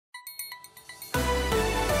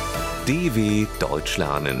DW Deutsch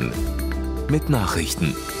lernen mit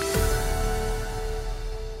Nachrichten.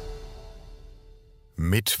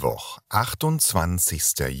 Mittwoch,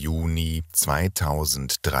 28. Juni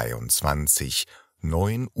 2023,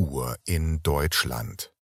 9 Uhr in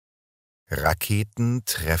Deutschland. Raketen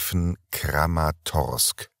treffen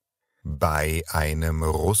Kramatorsk. Bei einem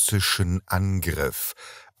russischen Angriff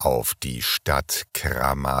auf die Stadt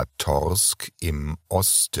Kramatorsk im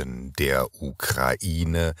Osten der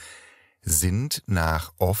Ukraine sind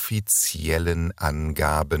nach offiziellen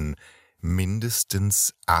Angaben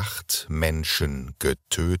mindestens 8 Menschen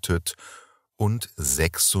getötet und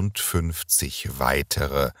 56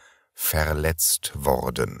 weitere verletzt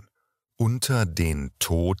worden. Unter den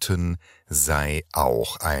Toten sei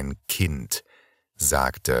auch ein Kind,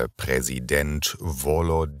 sagte Präsident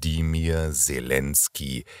Volodymyr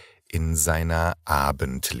Selenskyj in seiner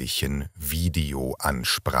abendlichen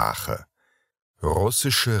Videoansprache.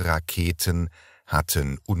 Russische Raketen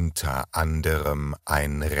hatten unter anderem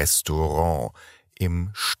ein Restaurant im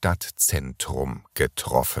Stadtzentrum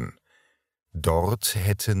getroffen. Dort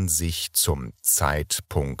hätten sich zum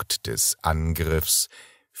Zeitpunkt des Angriffs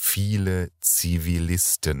viele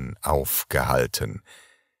Zivilisten aufgehalten,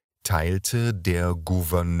 teilte der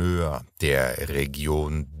Gouverneur der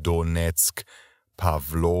Region Donezk,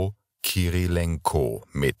 Pawlo Kyrylenko,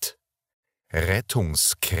 mit.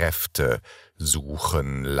 Rettungskräfte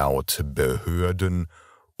suchen laut Behörden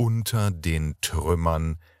unter den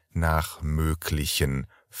Trümmern nach möglichen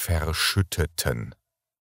Verschütteten.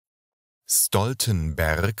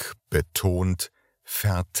 Stoltenberg betont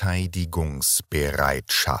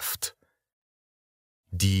Verteidigungsbereitschaft.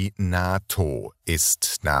 Die NATO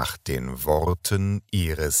ist nach den Worten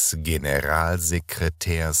ihres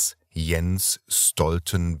Generalsekretärs Jens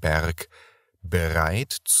Stoltenberg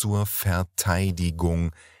bereit zur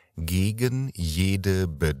Verteidigung gegen jede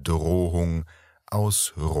Bedrohung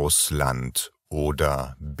aus Russland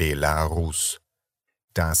oder Belarus.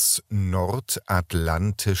 Das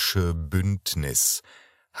nordatlantische Bündnis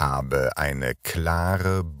habe eine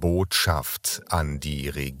klare Botschaft an die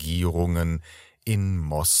Regierungen in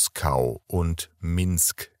Moskau und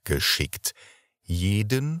Minsk geschickt,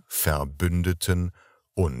 jeden Verbündeten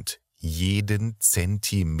und jeden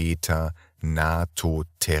Zentimeter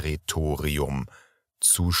NATO-Territorium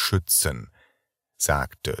zu schützen,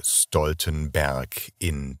 sagte Stoltenberg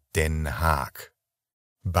in Den Haag.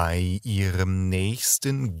 Bei ihrem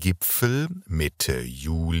nächsten Gipfel Mitte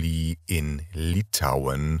Juli in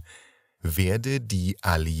Litauen werde die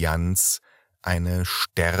Allianz eine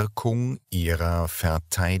Stärkung ihrer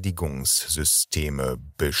Verteidigungssysteme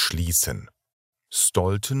beschließen.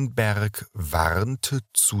 Stoltenberg warnte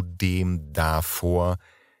zudem davor,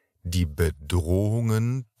 die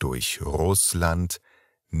Bedrohungen durch Russland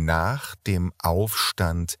nach dem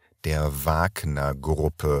Aufstand der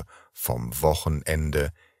Wagner-Gruppe vom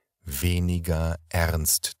Wochenende weniger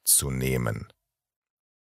ernst zu nehmen.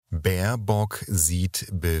 Baerbock sieht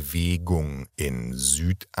Bewegung in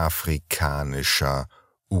südafrikanischer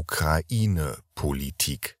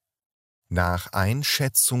Ukraine-Politik. Nach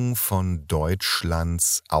Einschätzung von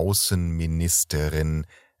Deutschlands Außenministerin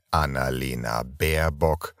Annalena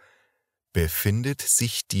Baerbock befindet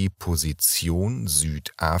sich die Position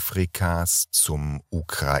Südafrikas zum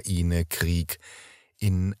Ukraine-Krieg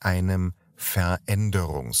in einem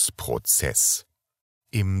Veränderungsprozess.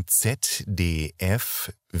 Im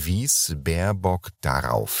ZDF wies Baerbock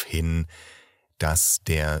darauf hin, dass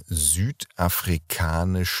der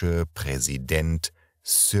südafrikanische Präsident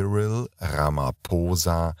Cyril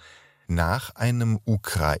Ramaphosa nach einem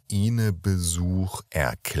Ukraine-Besuch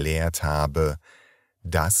erklärt habe,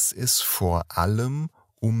 dass es vor allem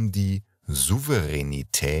um die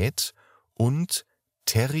Souveränität und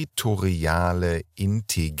territoriale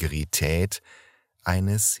Integrität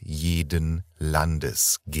eines jeden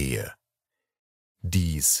Landes gehe.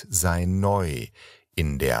 Dies sei neu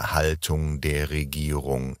in der Haltung der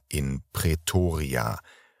Regierung in Pretoria,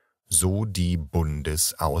 so die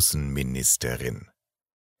Bundesaußenministerin.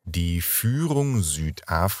 Die Führung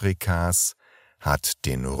Südafrikas hat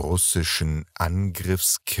den russischen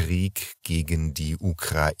Angriffskrieg gegen die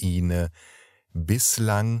Ukraine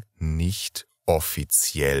bislang nicht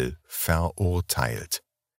offiziell verurteilt.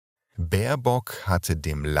 Baerbock hatte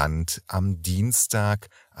dem Land am Dienstag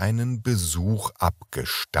einen Besuch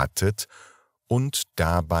abgestattet und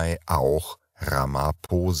dabei auch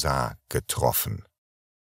Ramaphosa getroffen.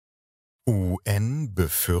 UN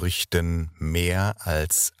befürchten mehr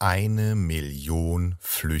als 1 Million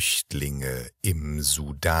Flüchtlinge im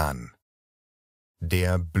Sudan.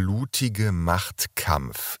 Der blutige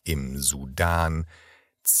Machtkampf im Sudan,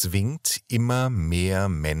 zwingt immer mehr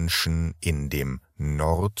Menschen in dem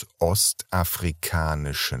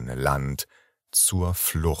nordostafrikanischen Land zur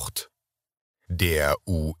Flucht. Der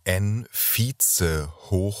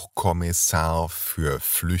UN-Vize-Hochkommissar für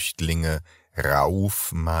Flüchtlinge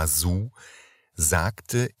Raouf Mazou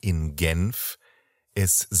sagte in Genf,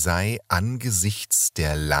 es sei angesichts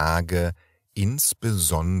der Lage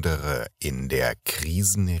insbesondere in der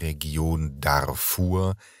Krisenregion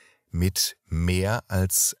Darfur mit mehr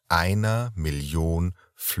als 1 Million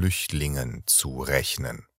Flüchtlingen zu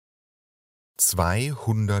rechnen.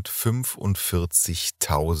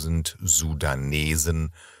 245.000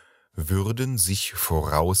 Sudanesen würden sich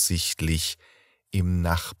voraussichtlich im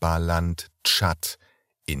Nachbarland Tschad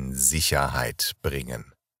in Sicherheit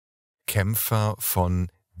bringen. Kämpfer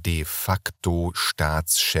von de facto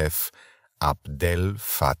Staatschef Abdel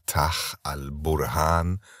Fattah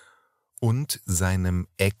al-Burhan und seinem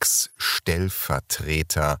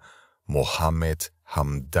Ex-Stellvertreter Mohammed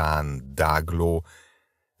Hamdan Daglo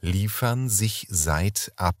liefern sich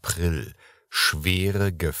seit April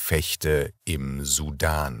schwere Gefechte im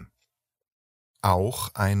Sudan. Auch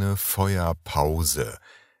eine Feuerpause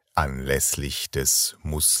anlässlich des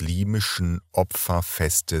muslimischen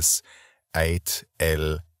Opferfestes Eid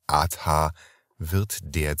el-Adha wird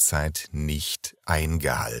derzeit nicht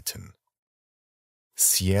eingehalten.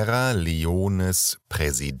 Sierra Leones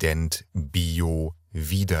Präsident Bio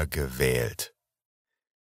wiedergewählt.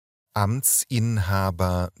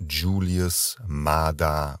 Amtsinhaber Julius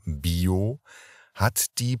Maada Bio hat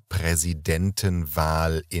die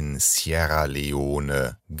Präsidentenwahl in Sierra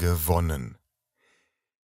Leone gewonnen.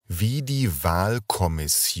 Wie die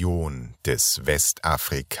Wahlkommission des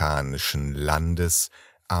westafrikanischen Landes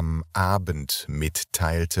am Abend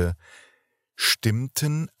mitteilte,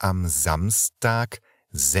 stimmten am Samstag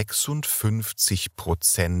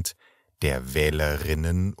 56% der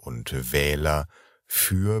Wählerinnen und Wähler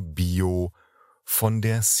für Bio von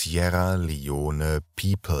der Sierra Leone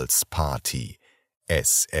People's Party,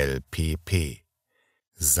 SLPP.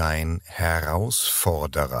 Sein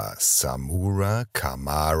Herausforderer Samura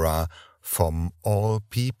Kamara vom All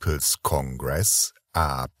People's Congress,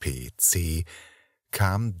 APC,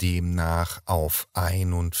 kam demnach auf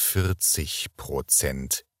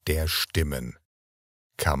 41% der Stimmen.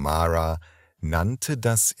 Kamara nannte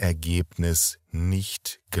das Ergebnis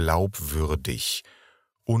nicht glaubwürdig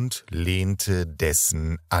und lehnte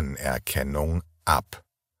dessen Anerkennung ab.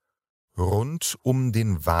 Rund um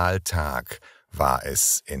den Wahltag war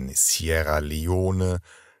es in Sierra Leone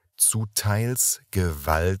zu teils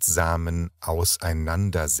gewaltsamen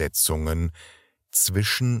Auseinandersetzungen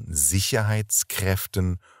zwischen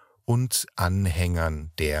Sicherheitskräften und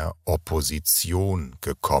Anhängern der Opposition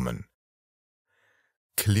gekommen.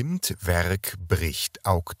 Klimtwerk bricht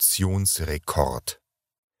Auktionsrekord.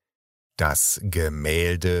 Das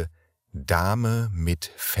Gemälde »Dame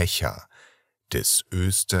mit Fächer« des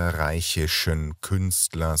österreichischen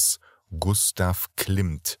Künstlers Gustav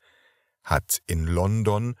Klimt hat in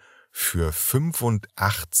London für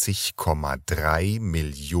 85,3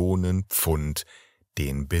 Millionen Pfund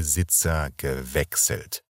den Besitzer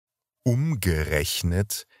gewechselt.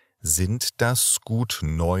 Umgerechnet sind das gut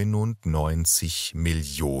 99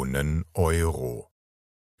 Millionen Euro.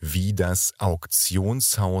 Wie das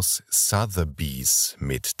Auktionshaus Sotheby's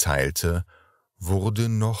mitteilte, wurde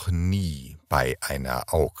noch nie bei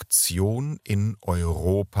einer Auktion in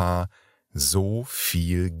Europa so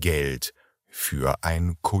viel Geld für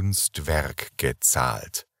ein Kunstwerk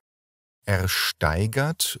gezahlt.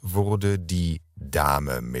 Ersteigert wurde die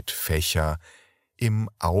Dame mit Fächer im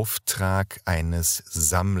Auftrag eines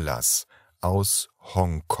Sammlers aus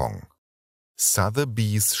Hongkong.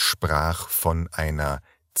 Sotheby's sprach von einer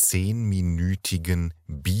 10-minütigen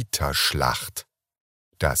Bieterschlacht.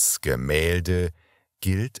 Das Gemälde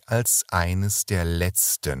gilt als eines der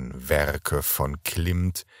letzten Werke von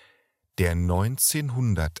Klimt, der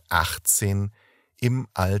 1918 im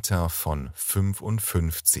Alter von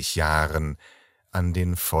 55 Jahren an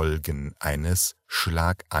den Folgen eines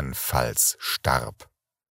Schlaganfalls starb.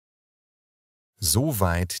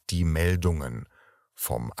 Soweit die Meldungen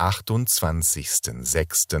vom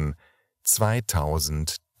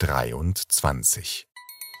 28.06.2023.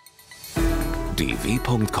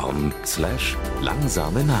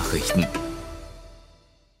 dw.com/langsame Nachrichten